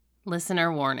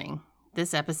Listener warning,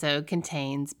 this episode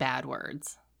contains bad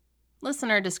words.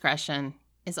 Listener discretion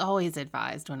is always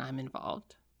advised when I'm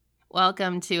involved.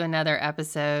 Welcome to another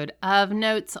episode of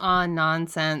Notes on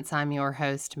Nonsense. I'm your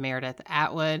host, Meredith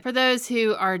Atwood. For those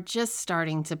who are just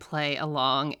starting to play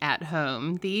along at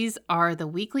home, these are the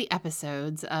weekly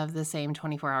episodes of the Same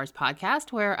 24 Hours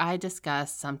podcast where I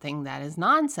discuss something that is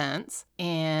nonsense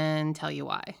and tell you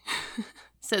why.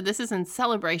 So this is in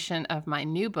celebration of my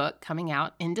new book coming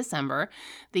out in December,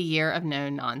 The Year of No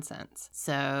Nonsense.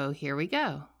 So here we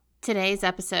go. Today's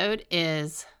episode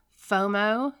is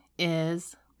FOMO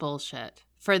is Bullshit.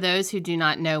 For those who do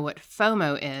not know what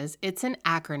FOMO is, it's an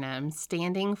acronym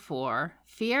standing for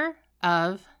Fear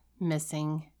of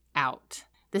Missing Out.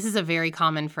 This is a very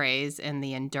common phrase in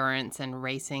the endurance and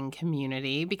racing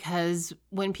community because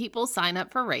when people sign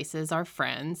up for races, our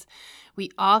friends, we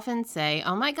often say,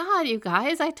 oh my God, you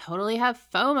guys, I totally have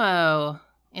FOMO.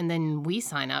 And then we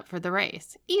sign up for the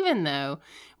race, even though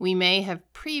we may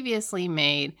have previously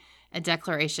made a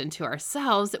declaration to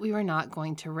ourselves that we were not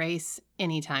going to race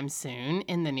anytime soon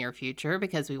in the near future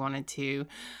because we wanted to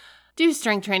do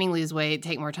strength training, lose weight,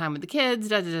 take more time with the kids,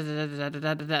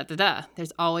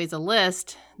 There's always a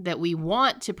list that we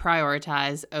want to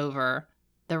prioritize over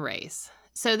the race.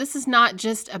 So this is not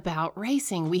just about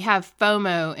racing. We have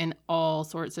FOMO in all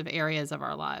sorts of areas of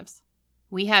our lives.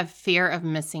 We have fear of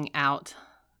missing out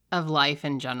of life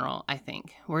in general, I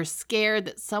think. We're scared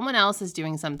that someone else is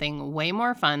doing something way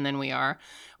more fun than we are,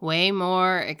 way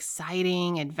more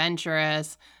exciting,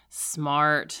 adventurous,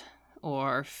 smart,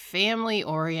 or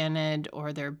family-oriented,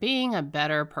 or they're being a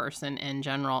better person in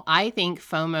general. I think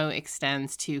FOMO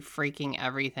extends to freaking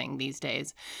everything these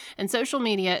days. And social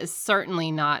media is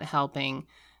certainly not helping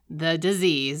the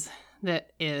disease that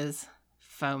is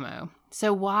FOMO.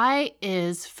 So why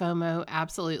is FOMO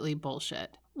absolutely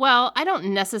bullshit? Well, I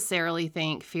don't necessarily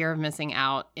think fear of missing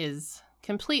out is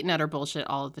complete and utter bullshit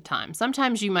all of the time.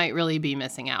 Sometimes you might really be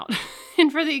missing out.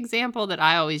 And for the example that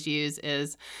I always use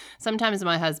is sometimes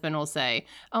my husband will say,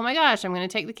 oh my gosh, I'm going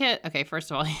to take the kid. Okay, first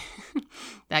of all,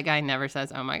 that guy never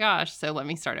says, oh my gosh. So let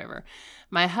me start over.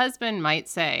 My husband might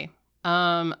say,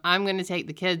 I'm going to take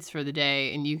the kids for the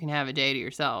day and you can have a day to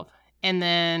yourself. And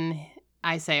then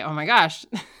I say, oh my gosh.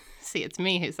 See, it's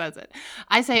me who says it.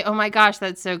 I say, oh my gosh,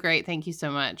 that's so great. Thank you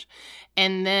so much.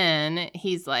 And then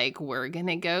he's like, we're going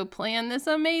to go plan this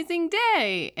amazing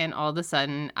day. And all of a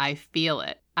sudden I feel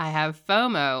it. I have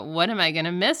FOMO. What am I going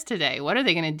to miss today? What are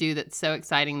they going to do that's so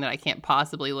exciting that I can't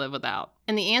possibly live without?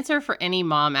 And the answer for any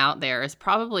mom out there is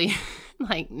probably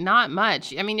like not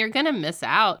much. I mean, you're going to miss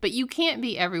out, but you can't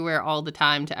be everywhere all the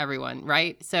time to everyone,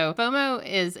 right? So FOMO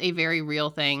is a very real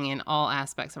thing in all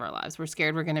aspects of our lives. We're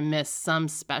scared we're going to miss some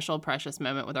special, precious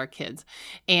moment with our kids.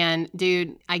 And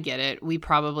dude, I get it. We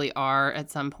probably are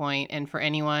at some point. And for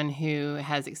anyone who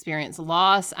has experienced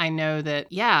loss, I know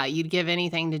that, yeah, you'd give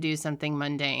anything to do something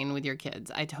mundane with your kids.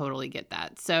 I totally get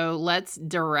that. So let's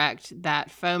direct that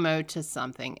FOMO to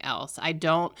something else.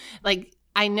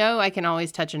 I know I can always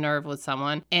touch a nerve with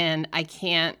someone, and I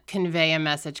can't convey a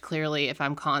message clearly if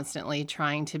I'm constantly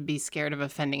trying to be scared of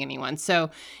offending anyone.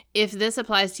 So if this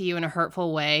applies to you in a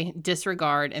hurtful way,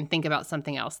 disregard and think about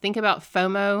something else. Think about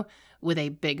FOMO with a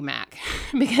Big Mac,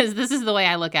 because this is the way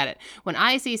I look at it. When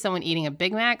I see someone eating a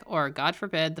Big Mac, or God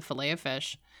forbid, the filet of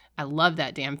fish, I love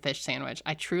that damn fish sandwich.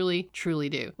 I truly, truly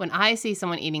do. When I see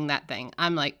someone eating that thing,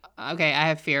 I'm like, okay, I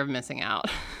have fear of missing out.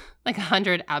 Like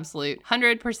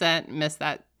 100% miss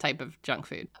that type of junk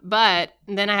food. But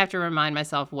then I have to remind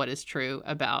myself what is true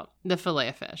about the filet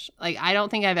of fish. Like, I don't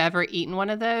think I've ever eaten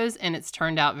one of those, and it's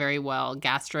turned out very well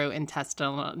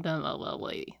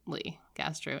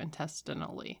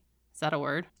gastrointestinally. Is that a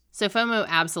word? So FOMO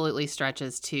absolutely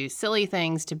stretches to silly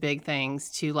things, to big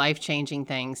things, to life-changing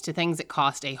things, to things that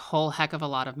cost a whole heck of a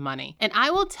lot of money. And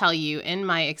I will tell you, in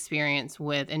my experience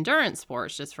with endurance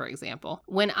sports, just for example,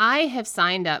 when I have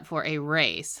signed up for a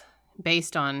race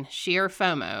based on sheer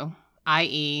FOMO,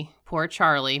 i.e., poor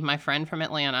Charlie, my friend from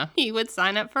Atlanta, he would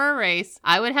sign up for a race,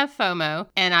 I would have FOMO,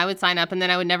 and I would sign up, and then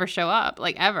I would never show up,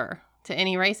 like ever, to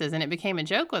any races. And it became a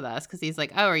joke with us because he's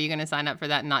like, oh, are you going to sign up for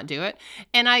that and not do it?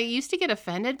 And I used to get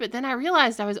offended, but then I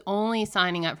realized I was only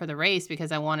signing up for the race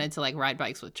because I wanted to like ride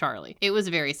bikes with Charlie. It was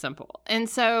very simple. And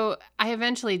so I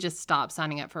eventually just stopped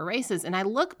signing up for races. And I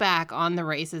look back on the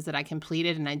races that I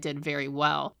completed and I did very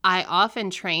well. I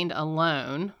often trained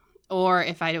alone, or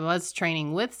if I was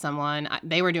training with someone,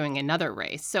 they were doing another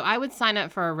race. So I would sign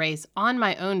up for a race on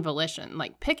my own volition,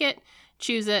 like pick it,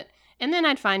 choose it, And then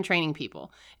I'd find training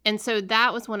people. And so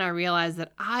that was when I realized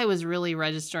that I was really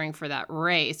registering for that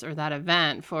race or that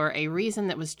event for a reason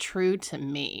that was true to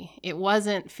me. It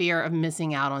wasn't fear of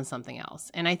missing out on something else.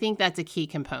 And I think that's a key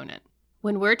component.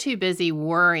 When we're too busy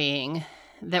worrying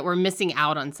that we're missing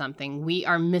out on something, we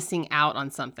are missing out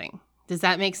on something. Does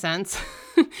that make sense?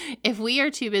 If we are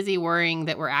too busy worrying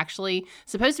that we're actually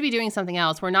supposed to be doing something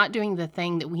else, we're not doing the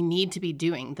thing that we need to be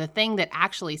doing, the thing that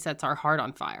actually sets our heart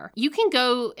on fire. You can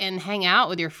go and hang out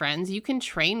with your friends. You can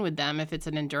train with them if it's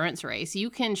an endurance race. You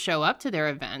can show up to their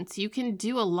events. You can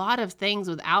do a lot of things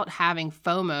without having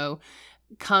FOMO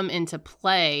come into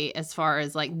play as far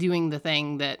as like doing the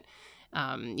thing that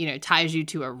ties you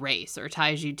to a race or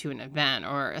ties you to an event,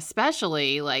 or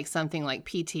especially like something like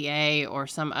PTA or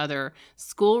some other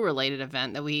school-related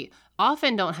event that we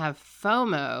often don't have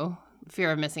FOMO,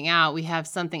 fear of missing out. We have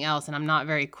something else, and I'm not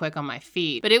very quick on my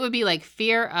feet, but it would be like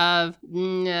fear of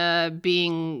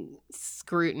being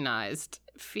scrutinized.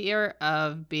 Fear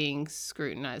of being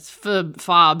scrutinized.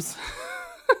 FOBs.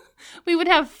 We would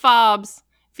have FOBs.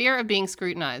 Fear of being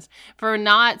scrutinized for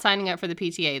not signing up for the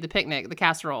PTA, the picnic, the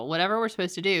casserole, whatever we're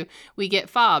supposed to do. We get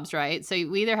FOBs, right? So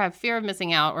we either have fear of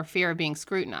missing out or fear of being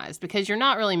scrutinized, because you're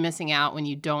not really missing out when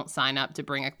you don't sign up to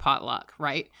bring a potluck,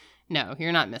 right? No,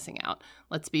 you're not missing out.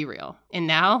 Let's be real. And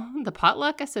now the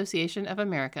Potluck Association of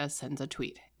America sends a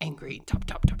tweet. Angry.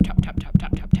 Top.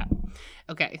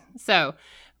 Okay, so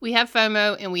we have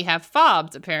FOMO and we have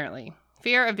FOBs, apparently.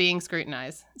 Fear of being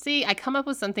scrutinized. See, I come up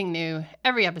with something new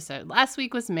every episode. Last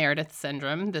week was Meredith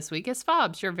syndrome. This week is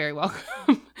FOBs. You're very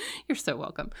welcome. You're so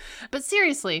welcome. But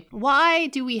seriously, why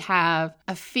do we have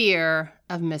a fear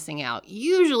of missing out?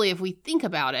 Usually, if we think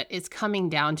about it, it's coming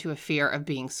down to a fear of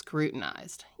being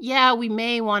scrutinized. Yeah, we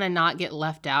may want to not get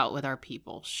left out with our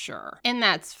people, sure. And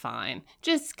that's fine.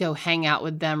 Just go hang out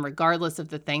with them regardless of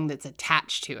the thing that's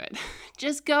attached to it.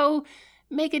 Just go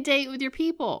make a date with your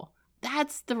people.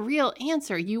 That's the real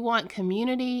answer. You want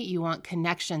community, you want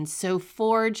connection. So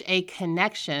forge a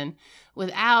connection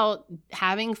without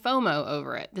having FOMO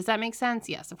over it. Does that make sense?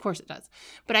 Yes, of course it does.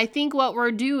 But I think what we're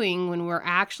doing when we're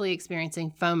actually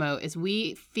experiencing FOMO is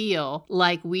we feel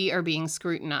like we are being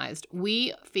scrutinized.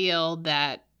 We feel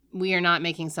that we are not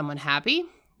making someone happy,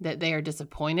 that they are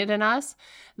disappointed in us,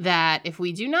 that if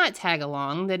we do not tag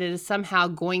along, that it is somehow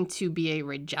going to be a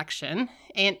rejection.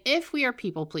 And if we are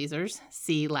people pleasers,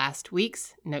 see last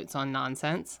week's notes on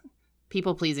nonsense.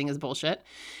 People pleasing is bullshit.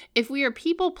 If we are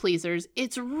people pleasers,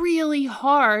 it's really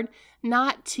hard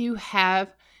not to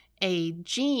have a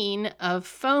gene of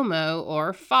FOMO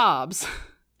or FOBs.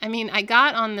 I mean, I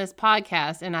got on this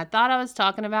podcast and I thought I was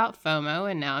talking about FOMO,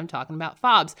 and now I'm talking about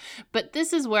FOBs. But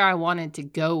this is where I wanted to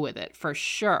go with it for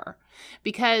sure,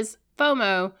 because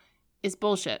FOMO is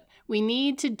bullshit. We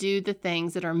need to do the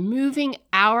things that are moving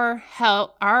our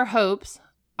hopes,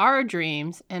 our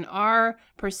dreams, and our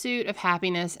pursuit of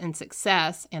happiness and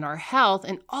success and our health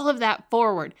and all of that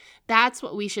forward. That's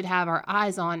what we should have our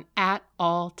eyes on at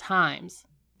all times.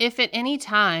 If at any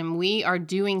time we are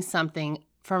doing something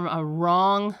from a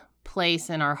wrong place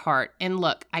in our heart. And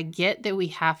look, I get that we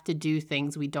have to do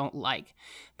things we don't like.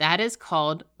 That is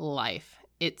called life.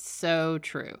 It's so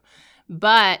true.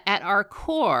 But at our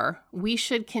core, we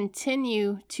should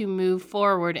continue to move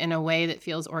forward in a way that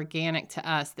feels organic to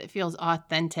us, that feels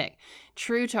authentic,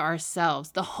 true to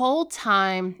ourselves. The whole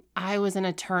time I was an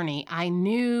attorney, I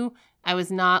knew I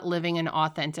was not living an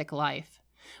authentic life.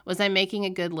 Was I making a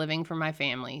good living for my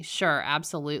family? Sure,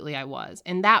 absolutely I was.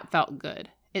 And that felt good.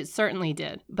 It certainly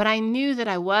did. But I knew that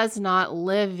I was not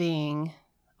living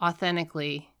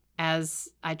authentically as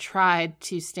I tried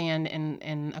to stand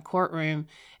in a courtroom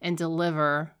and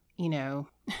deliver,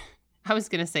 I was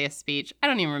going to say a speech. I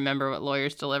don't even remember what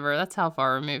lawyers deliver. That's how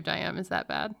far removed I am. Is that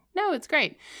bad? No, it's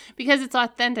great because it's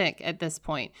authentic at this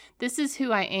point. This is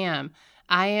who I am.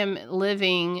 I am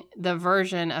living the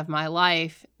version of my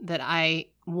life that I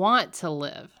want to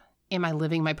live. Am I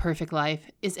living my perfect life?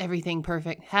 Is everything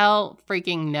perfect? Hell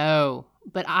freaking no.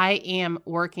 But I am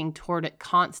working toward it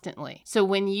constantly. So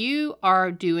when you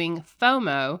are doing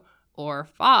FOMO or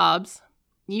FOBs,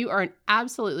 you are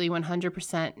absolutely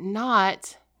 100%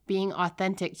 not being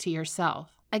authentic to yourself.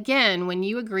 Again, when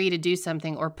you agree to do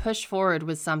something or push forward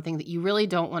with something that you really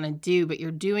don't want to do, but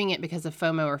you're doing it because of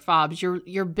FOMO or FOBs,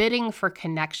 you're bidding for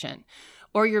connection,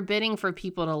 or you're bidding for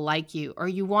people to like you, or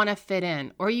you want to fit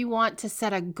in, or you want to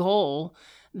set a goal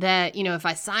that, if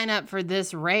I sign up for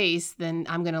this race, then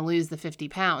I'm going to lose the 50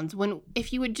 pounds.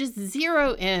 If you would just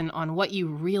zero in on what you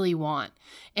really want,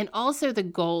 and also the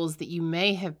goals that you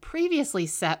may have previously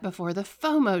set before the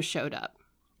FOMO showed up.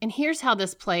 And here's how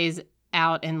this plays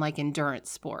out in like endurance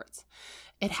sports.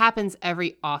 It happens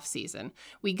every off season.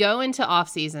 We go into off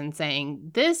season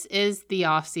saying, this is the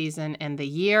off season and the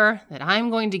year that I'm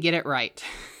going to get it right.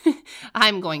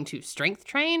 I'm going to strength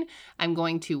train. I'm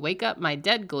going to wake up my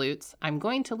dead glutes. I'm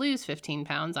going to lose 15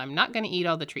 pounds. I'm not going to eat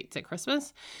all the treats at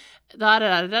Christmas. Da,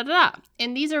 da, da, da, da.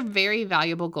 And these are very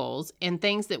valuable goals and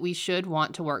things that we should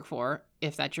want to work for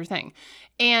if that's your thing.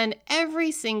 And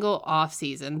every single off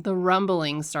season, the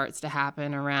rumbling starts to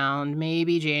happen around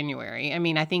maybe January. I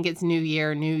mean, I think it's New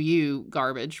Year, New You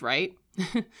garbage, right?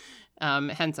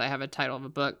 Hence, I have a title of a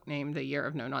book named The Year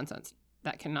of No Nonsense.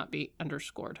 That cannot be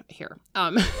underscored here.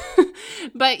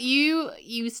 But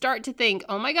you start to think,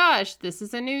 oh my gosh, this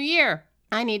is a new year.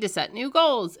 I need to set new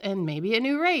goals and maybe a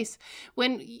new race.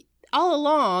 When all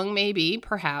along, maybe,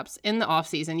 perhaps, in the off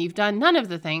season, you've done none of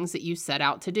the things that you set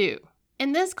out to do.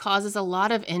 And this causes a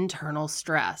lot of internal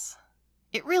stress.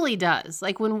 It really does.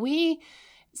 Like when we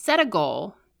set a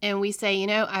goal and we say,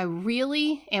 I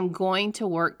really am going to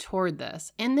work toward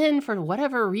this. And then for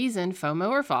whatever reason, FOMO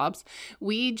or FOBs,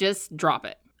 we just drop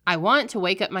it. I want to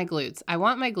wake up my glutes. I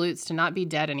want my glutes to not be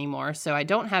dead anymore so I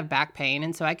don't have back pain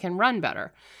and so I can run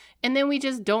better. And then we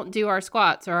just don't do our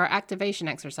squats or our activation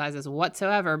exercises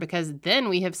whatsoever because then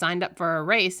we have signed up for a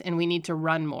race and we need to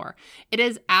run more. It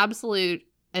is absolute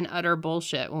and utter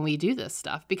bullshit when we do this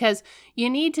stuff because you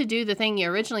need to do the thing you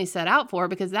originally set out for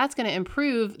because that's going to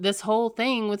improve this whole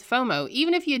thing with FOMO.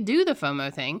 Even if you do the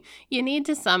FOMO thing, you need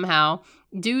to somehow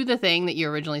do the thing that you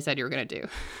originally said you were going to do.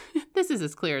 This is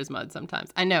as clear as mud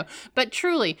sometimes, I know. But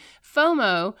truly,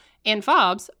 FOMO and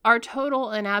FOBs are total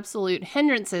and absolute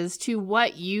hindrances to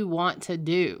what you want to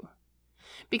do.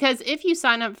 Because if you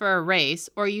sign up for a race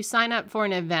or you sign up for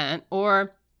an event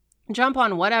or jump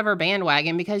on whatever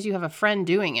bandwagon because you have a friend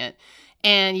doing it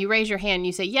and you raise your hand and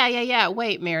you say, yeah,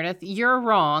 wait, Meredith, you're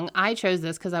wrong. I chose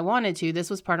this because I wanted to. This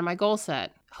was part of my goal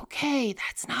set. Okay,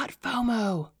 that's not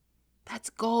FOMO. That's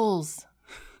goals.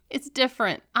 It's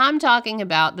different. I'm talking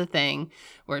about the thing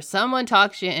where someone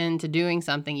talks you into doing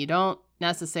something you don't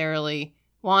necessarily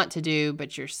want to do,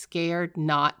 but you're scared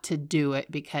not to do it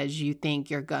because you think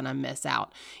you're going to miss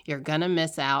out. You're going to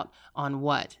miss out on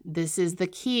what? This is the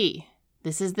key.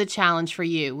 This is the challenge for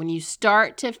you. When you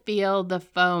start to feel the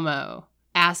FOMO,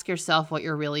 ask yourself what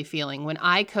you're really feeling. When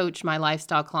I coach my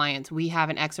lifestyle clients, we have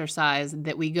an exercise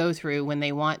that we go through when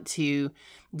they want to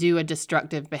do a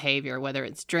destructive behavior, whether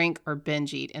it's drink or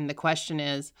binge eat. And the question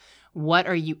is, what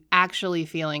are you actually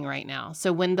feeling right now?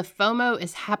 So when the FOMO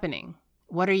is happening,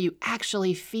 what are you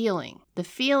actually feeling? The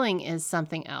feeling is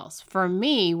something else. For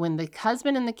me, when the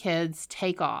husband and the kids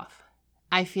take off,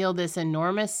 I feel this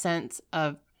enormous sense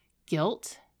of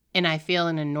guilt, and I feel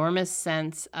an enormous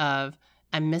sense of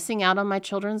I'm missing out on my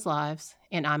children's lives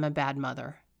and I'm a bad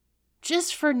mother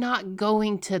just for not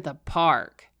going to the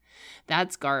park.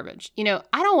 That's garbage. I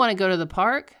don't want to go to the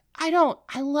park.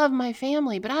 I love my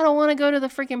family, but I don't want to go to the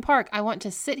freaking park. I want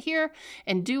to sit here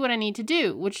and do what I need to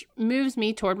do, which moves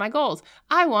me toward my goals.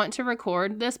 I want to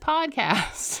record this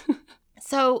podcast.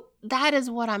 So that is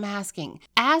what I'm asking.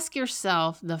 Ask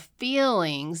yourself the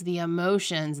feelings, the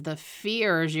emotions, the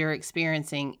fears you're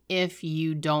experiencing if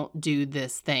you don't do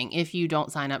this thing, if you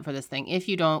don't sign up for this thing, if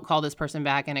you don't call this person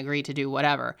back and agree to do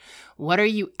whatever. What are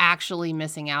you actually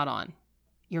missing out on?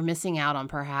 You're missing out on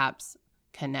perhaps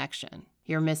connection.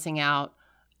 You're missing out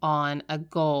on a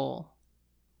goal.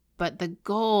 But the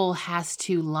goal has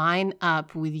to line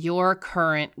up with your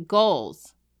current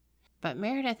goals. But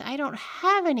Meredith, I don't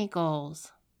have any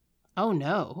goals. Oh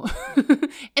no.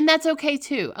 And that's okay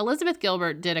too. Elizabeth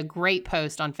Gilbert did a great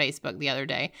post on Facebook the other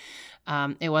day.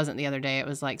 It wasn't the other day. It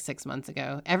was like 6 months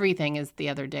ago. Everything is the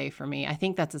other day for me. I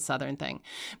think that's a Southern thing.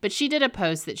 But she did a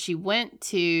post that she went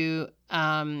to,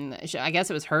 I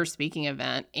guess it was her speaking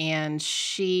event. And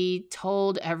she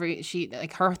told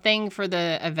her thing for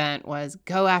the event was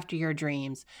go after your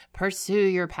dreams, pursue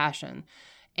your passion.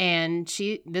 And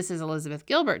this is Elizabeth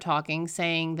Gilbert talking,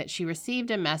 saying that she received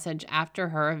a message after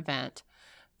her event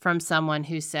from someone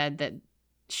who said that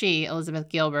Elizabeth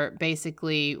Gilbert,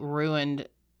 basically ruined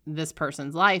this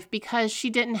person's life because she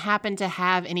didn't happen to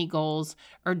have any goals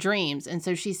or dreams. And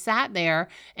so she sat there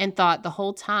and thought the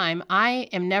whole time, I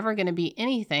am never going to be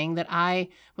anything that I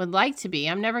would like to be.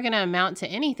 I'm never going to amount to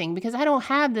anything because I don't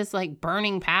have this like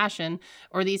burning passion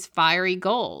or these fiery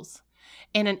goals.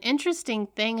 And an interesting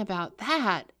thing about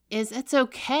that is it's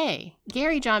okay.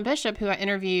 Gary John Bishop, who I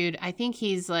interviewed, I think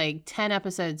he's like 10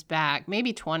 episodes back,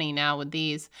 maybe 20 now with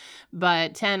these,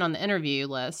 but 10 on the interview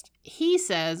list. He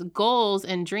says goals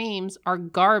and dreams are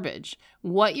garbage.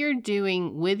 What you're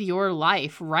doing with your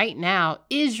life right now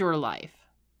is your life.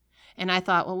 And I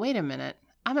thought, well, wait a minute.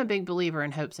 I'm a big believer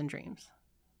in hopes and dreams.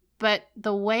 but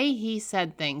the way he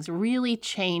said things really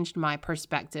changed my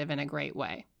perspective in a great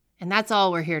way. And that's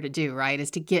all we're here to do, right?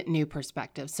 Is to get new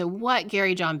perspective. So what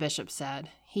Gary John Bishop said,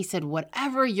 he said,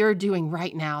 whatever you're doing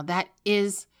right now, that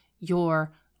is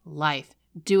your life.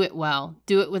 Do it well.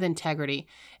 Do it with integrity.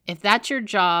 If that's your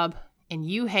job and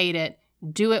you hate it,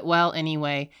 do it well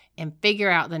anyway and figure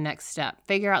out the next step.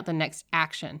 Figure out the next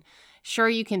action. Sure,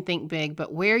 you can think big,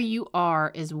 but where you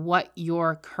are is what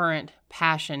your current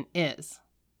passion is.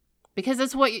 Because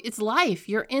it's life.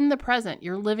 You're in the present.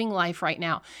 You're living life right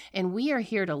now. And we are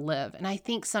here to live. And I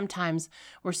think sometimes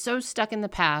we're so stuck in the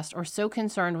past or so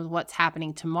concerned with what's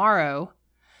happening tomorrow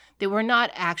that we're not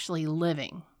actually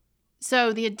living.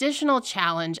 So the additional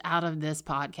challenge out of this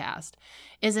podcast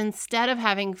is, instead of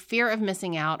having fear of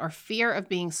missing out or fear of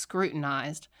being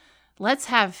scrutinized, let's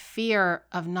have fear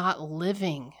of not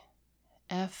living.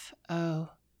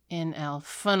 F-O-N-L,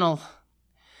 funnel.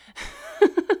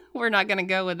 We're not going to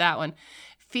go with that one.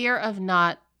 Fear of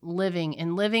not living,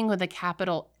 and living with a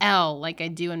capital L, like I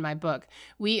do in my book.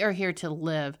 We are here to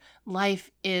live. Life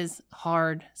is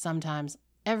hard sometimes.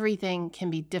 Everything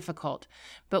can be difficult,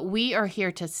 but we are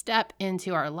here to step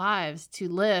into our lives, to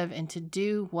live and to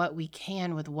do what we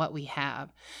can with what we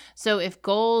have. So if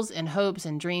goals and hopes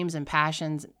and dreams and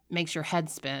passions makes your head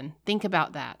spin, think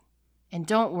about that. And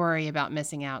don't worry about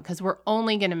missing out, because we're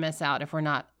only going to miss out if we're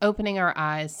not opening our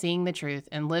eyes, seeing the truth,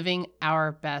 and living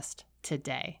our best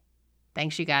today.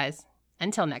 Thanks, you guys.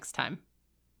 Until next time.